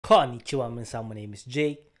Konnichiwa, minsan, my name is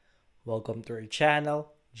Jake. Welcome to our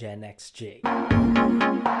channel, GenXJ.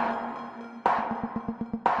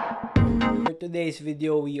 For today's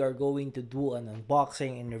video, we are going to do an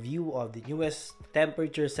unboxing and review of the newest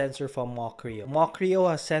temperature sensor from Mocreo.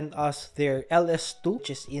 Mocreo has sent us their LS2, which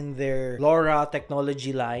is in their LoRa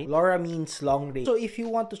technology line. LoRa means long range. So if you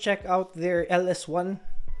want to check out their LS1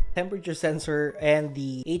 temperature sensor and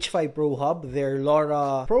the H5 Pro Hub, their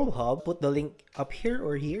LoRa Pro Hub, put the link up here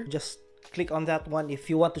or here. Just click on that one if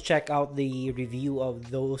you want to check out the review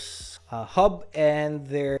of those hub and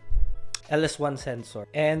their LS1 sensor.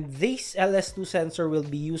 And this LS2 sensor will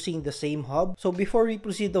be using the same hub. So before we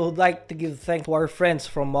proceed, I would like to give thanks to our friends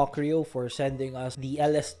from Mocreo for sending us the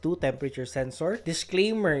LS2 temperature sensor.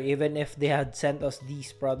 Disclaimer, even if they had sent us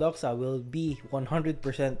these products, I will be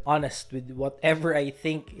 100% honest with whatever I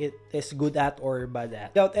think it is good at or bad at.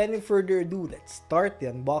 Without any further ado, let's start the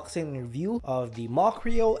unboxing and review of the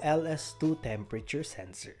Mocreo LS2 temperature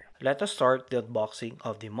sensor. Let us start the unboxing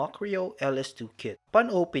of the Mocreo LS2 kit.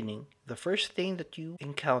 Upon opening, the first thing that you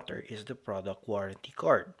encounter is the product warranty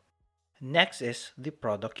card. Next is the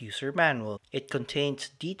product user manual. It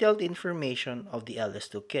contains detailed information of the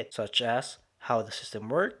LS2 kit, such as how the system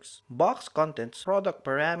works, box contents, product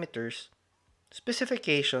parameters,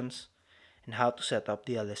 specifications, and how to set up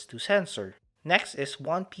the LS2 sensor. Next is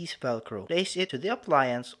one-piece Velcro. Place it to the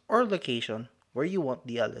appliance or location where you want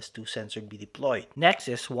the LS2 sensor to be deployed. Next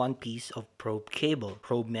is one piece of probe cable.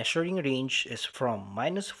 Probe measuring range is from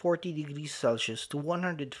 -40 degrees Celsius to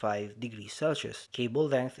 105 degrees Celsius. Cable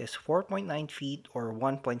length is 4.9 feet or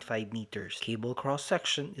 1.5 meters. Cable cross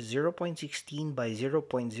section is 0.16 by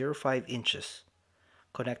 0.05 inches.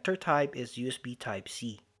 Connector type is USB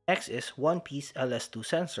Type-C. Next is one piece LS2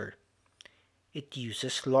 sensor. It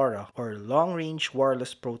uses LoRa, or Long Range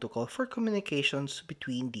Wireless Protocol, for communications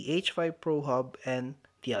between the H5 Pro Hub and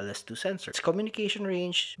the LS2 sensor. Its communication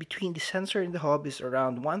range between the sensor and the hub is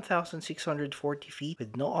around 1,640 feet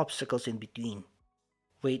with no obstacles in between.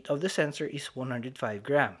 Weight of the sensor is 105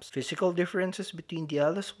 grams. Physical differences between the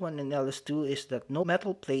LS1 and LS2 is that no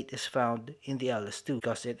metal plate is found in the LS2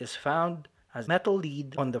 because it is found as metal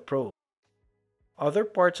lead on the probe. Other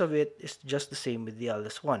parts of it is just the same with the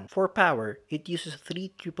LS1. For power, it uses 3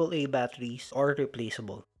 AAA batteries or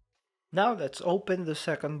replaceable. Now let's open the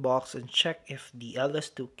second box and check if the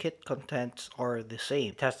LS2 kit contents are the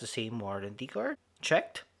same. It has the same warranty card.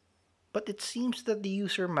 Checked. But it seems that the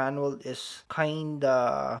user manual is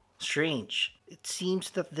kinda strange. It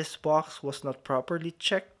seems that this box was not properly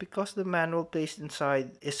checked because the manual placed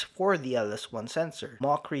inside is for the LS1 sensor.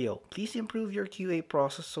 Mocreo, please improve your QA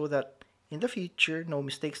process so that in the future, no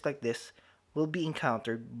mistakes like this will be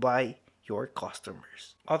encountered by your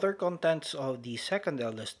customers. Other contents of the second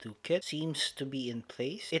LS2 kit seems to be in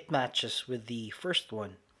place. It matches with the first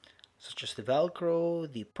one, such as the Velcro,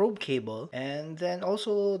 the probe cable, and then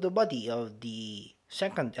also the body of the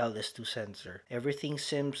second LS2 sensor. Everything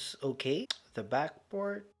seems okay, the back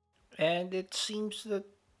part, and it seems that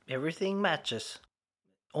everything matches.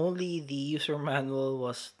 Only the user manual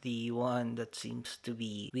was the one that seems to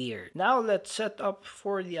be weird. Now let's set up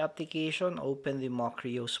for the application. Open the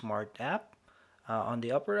Mocreo Smart app. On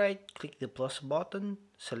the upper right, click the plus button.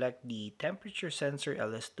 Select the temperature sensor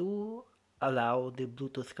LS2. Allow the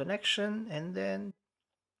Bluetooth connection. And then,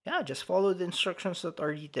 just follow the instructions that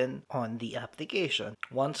are written on the application.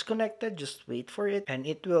 Once connected, just wait for it. And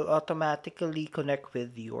it will automatically connect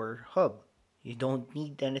with your hub. You don't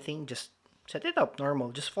need anything, just set it up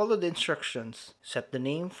normal. Just follow the instructions. Set the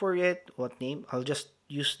name for it. What name? I'll just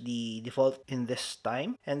use the default in this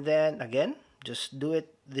time. And then again, just do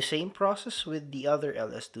it the same process with the other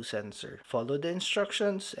LS2 sensor. Follow the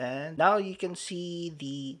instructions and now you can see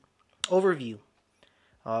the overview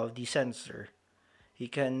of the sensor. You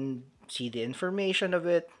can see the information of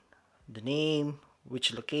it, the name,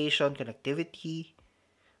 which location, connectivity,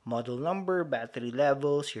 model number, battery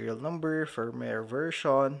level, serial number, firmware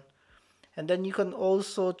version. And then you can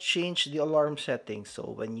also change the alarm settings. So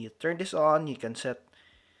when you turn this on, you can set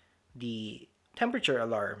the temperature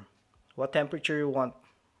alarm. What temperature you want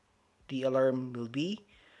the alarm will be.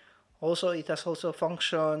 Also, it has also a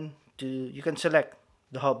function to, you can select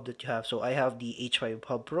the hub that you have. So I have the H5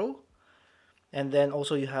 Hub Pro. And then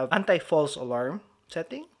also you have anti-false alarm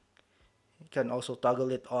setting. You can also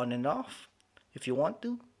toggle it on and off if you want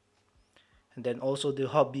to. And then also the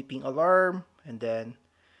hub beeping alarm. And then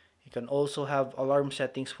you can also have alarm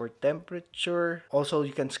settings for temperature. Also,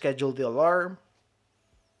 you can schedule the alarm,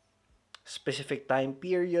 specific time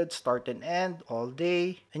period, start and end, all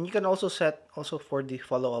day. And you can also set also for the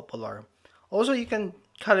follow-up alarm. Also, you can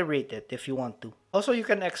calibrate it if you want to. Also, you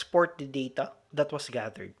can export the data that was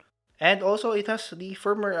gathered. And also it has the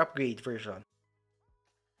firmware upgrade version.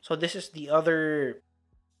 So this is the other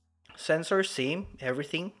sensor, same,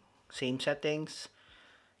 everything, same settings.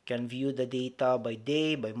 Can view the data by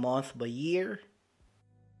day, by month, by year.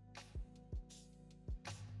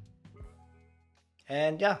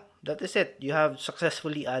 And yeah, that is it. You have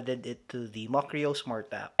successfully added it to the Mocreo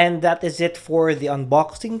Smart app. And that is it for the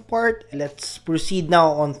unboxing part. Let's proceed now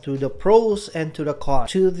on to the pros and to the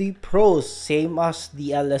cons. To the pros, same as the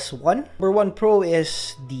LS1. Number one pro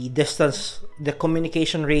is the distance, the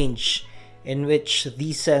communication range in which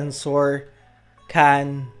the sensor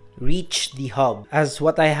can reach the hub. As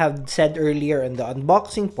what I have said earlier in the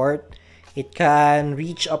unboxing part, it can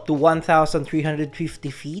reach up to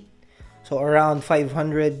 1,350 feet. So around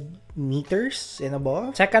 500 meters and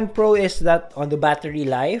above. Second pro is that on the battery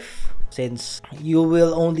life, since you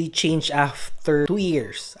will only change after 2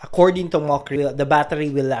 years. According to Mocreo, the battery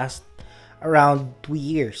will last around 2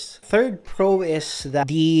 years. Third pro is that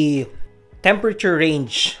the temperature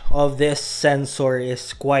range of this sensor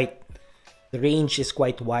is the range is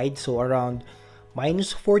quite wide. So around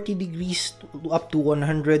minus 40 degrees up to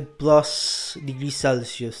 100 plus degrees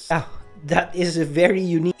Celsius. That is very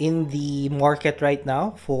unique in the market right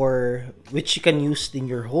now, for which you can use in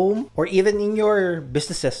your home or even in your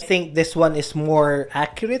businesses. I think this one is more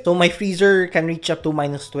accurate. So my freezer can reach up to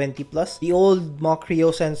minus 20 plus. The old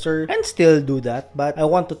Mocreo sensor can still do that, but I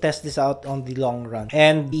want to test this out on the long run.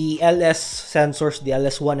 And the LS sensors, the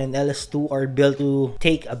LS1 and LS2, are built to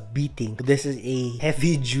take a beating. This is a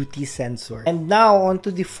heavy duty sensor. And now on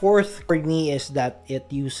to the fourth for me is that it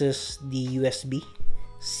uses the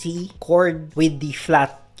USB-C cord with the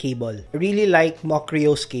flat cable. I really like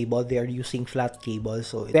Mocreo's cable. They are using flat cable,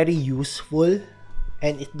 so it's very useful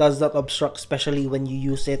and it does not obstruct, especially when you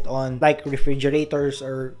use it on like refrigerators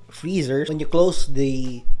or freezers. When you close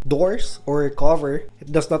the doors or cover,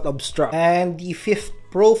 it does not obstruct. And the fifth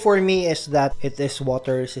pro for me is that it is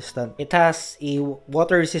water resistant. It has a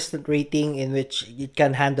water resistant rating in which it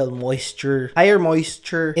can handle moisture, higher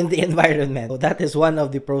moisture in the environment. So that is one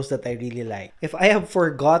of the pros that I really like. If I have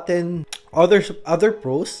forgotten other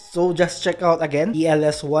pros, so just check out again the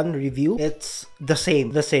LS1 review. It's the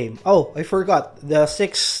same. Oh, I forgot. The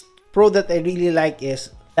sixth pro that I really like is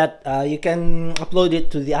that you can upload it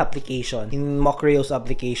to the application, in Mocreo's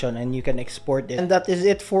application, and you can export it. And that is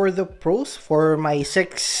it for the pros, for my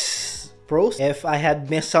 6 pros. If I had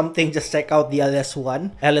missed something, just check out the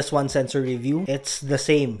LS1 sensor review. It's the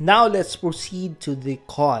same. Now let's proceed to the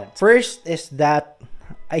cons. First is that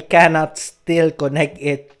I cannot still connect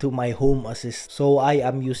it to my Home Assistant. So I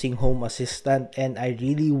am using Home Assistant and I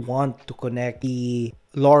really want to connect the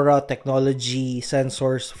LoRa technology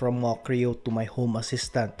sensors from Mocreo to my Home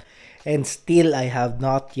Assistant. And still I have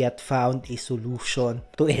not yet found a solution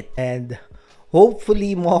to it. And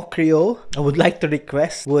hopefully Mocreo, I would like to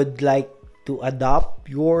request, would like to adopt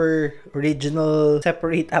your original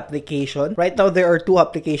separate application. Right now there are 2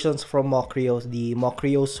 applications from Mocreo, the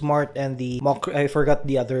Mocreo Smart and the I forgot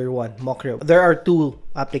the other one, Mocreo. There are 2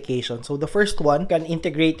 applications. So the first one can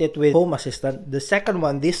integrate it with Home Assistant. The second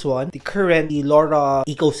one, this one, the LoRa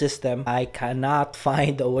ecosystem, I cannot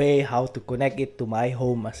find a way how to connect it to my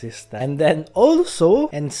Home Assistant. And then also,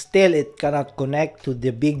 and still it cannot connect to the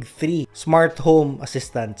big 3 smart home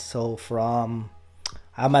assistants. So from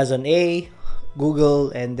Amazon A,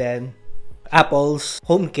 Google, and then Apple's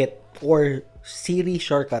HomeKit or Siri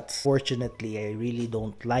shortcuts. Fortunately, I really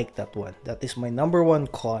don't like that one. That is my number 1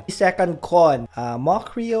 con. The second con,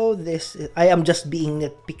 Mocreo, I am just being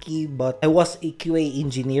nitpicky, but I was a QA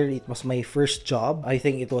engineer. It was my first job. I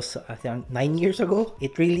think it was 9 years ago.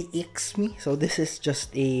 It really icks me. So this is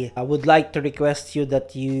just I would like to request you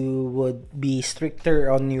that you would be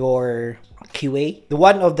stricter on your QA. The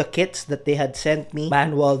one of the kits that they had sent me,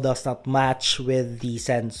 manual does not match with the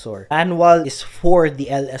sensor. Manual is for the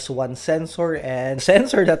LS1 sensor, and the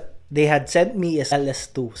sensor that they had sent me is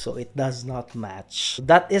LS2, so it does not match.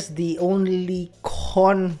 That is the only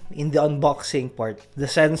con in the unboxing part. The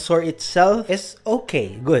sensor itself is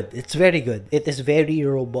okay, good. It's very good. It is very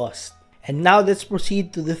robust. And now let's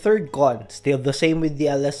proceed to the third con. Still the same with the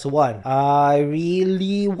LS1. I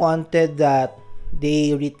really wanted that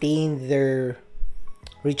they retain their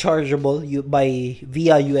rechargeable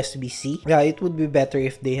via USB-C. Yeah, it would be better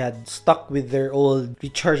if they had stuck with their old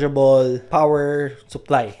rechargeable power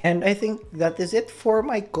supply. And I think that is it for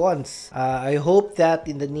my cons. I hope that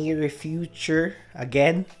in the near future,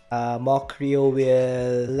 again, Mocreo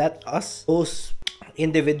will let us post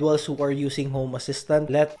individuals who are using Home Assistant,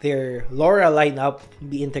 let their LoRa lineup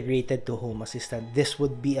be integrated to Home Assistant. This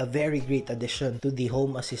would be a very great addition to the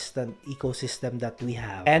Home Assistant ecosystem that we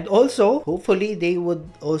have. And also, hopefully, they would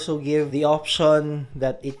also give the option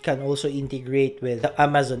that it can also integrate with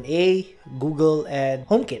Amazon A, Google, and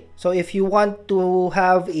HomeKit. So if you want to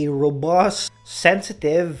have a robust,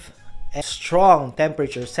 sensitive, and strong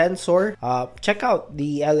temperature sensor, check out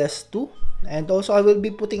the LS2. And also, I will be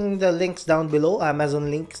putting the links down below, Amazon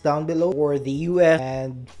links down below for the US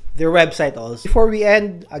and their website also. Before we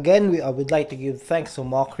end, again, I would like to give thanks to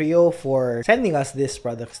Mocreo for sending us these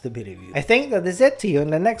products to be reviewed. I think that is it. See you in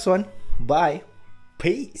the next one. Bye.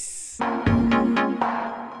 Peace.